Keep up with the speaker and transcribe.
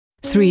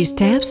3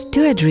 steps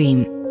to a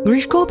dream.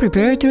 Grishko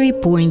preparatory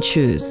pointe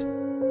shoes.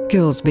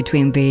 Girls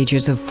between the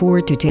ages of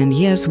 4 to 10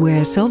 years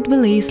wear soft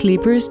ballet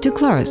slippers to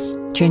class.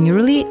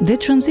 Generally, the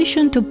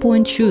transition to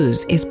pointe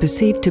shoes is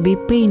perceived to be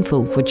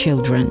painful for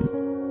children.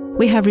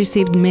 We have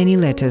received many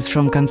letters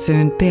from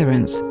concerned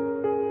parents.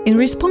 In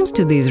response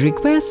to these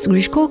requests,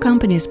 Grishko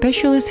company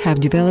specialists have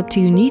developed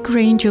a unique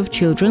range of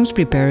children's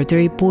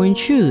preparatory pointe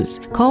shoes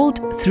called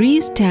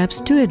 3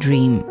 Steps to a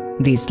Dream.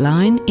 This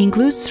line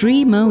includes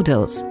 3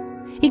 models: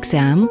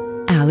 Exam,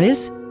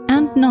 Alice,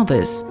 and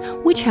Novice,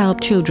 which help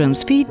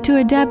children's feet to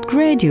adapt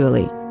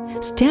gradually,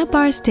 step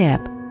by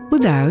step,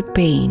 without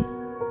pain.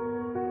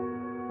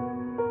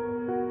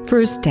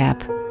 First step: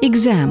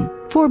 Exam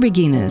for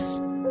beginners.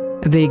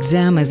 The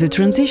Exam is a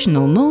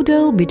transitional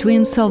model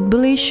between soft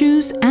ballet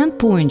shoes and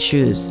pointe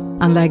shoes.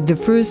 Unlike the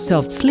first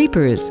soft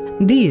slippers,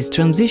 these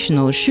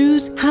transitional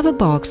shoes have a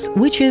box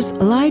which is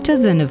lighter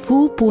than a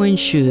full pointe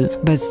shoe,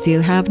 but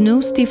still have no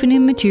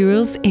stiffening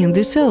materials in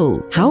the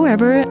sole.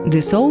 However,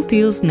 the sole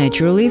feels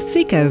naturally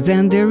thicker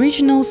than the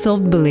original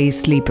soft ballet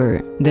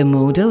slipper. The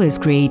model is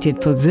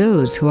created for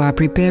those who are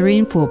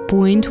preparing for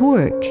pointe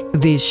work.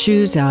 These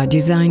shoes are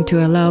designed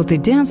to allow the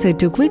dancer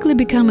to quickly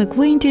become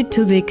acquainted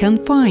to the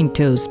confined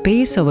toe space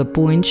of a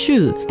pointe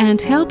shoe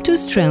and help to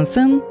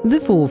strengthen the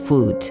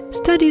forefoot.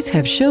 Studies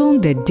have shown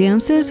that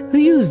dancers who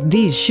use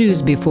these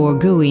shoes before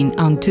going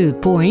onto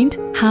pointe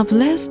have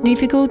less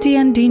difficulty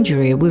and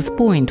injury with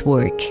pointe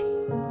work.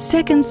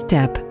 Second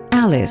step: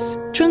 Alice,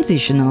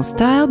 transitional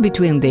style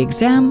between the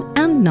Exam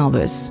and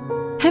Novice.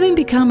 Having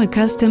become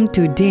accustomed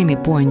to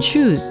demi-pointe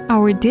shoes,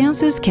 our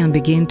dancers can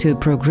begin to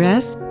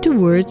progress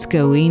towards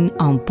going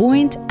on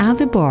pointe at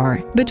the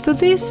bar. But for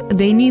this,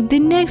 they need the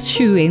next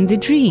shoe in the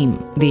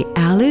dream. The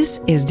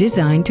Alice is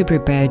designed to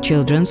prepare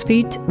children's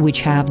feet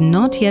which have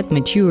not yet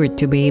matured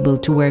to be able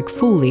to work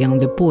fully on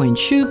the pointe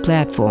shoe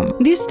platform.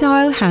 This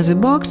style has a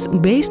box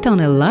based on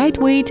a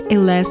lightweight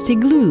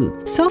elastic glue,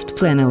 soft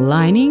flannel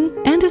lining,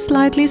 and a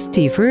slightly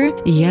stiffer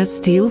yet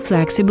still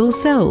flexible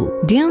sole.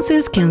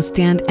 Dancers can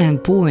stand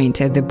and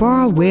pointe at the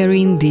bar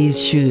wearing these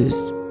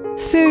shoes.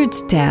 Third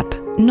step: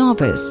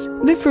 Novice,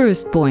 the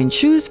first pointe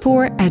shoes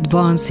for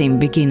advancing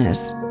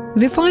beginners.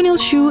 The final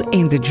shoe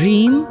in the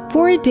dream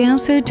for a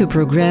dancer to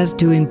progress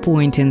doing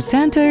pointe in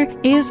center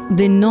is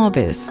the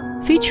Novice,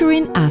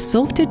 featuring a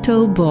softer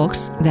toe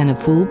box than a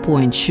full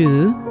pointe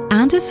shoe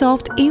and a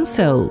soft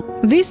insole.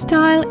 This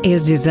style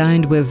is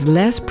designed with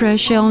less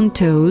pressure on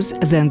toes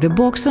than the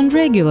box on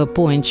regular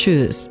pointe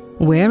shoes.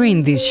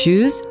 Wearing these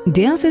shoes,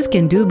 dancers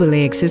can do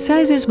ballet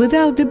exercises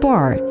without the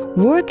bar,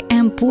 work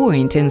and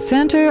pointe in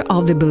center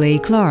of the ballet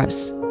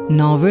class.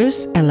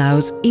 Novice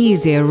allows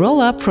easier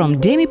roll-up from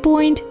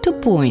demi-pointe to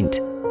pointe.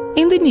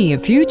 In the near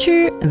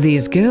future,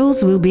 these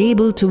girls will be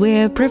able to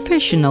wear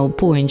professional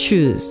pointe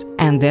shoes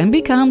and then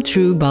become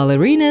true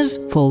ballerinas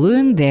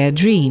following their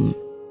dream.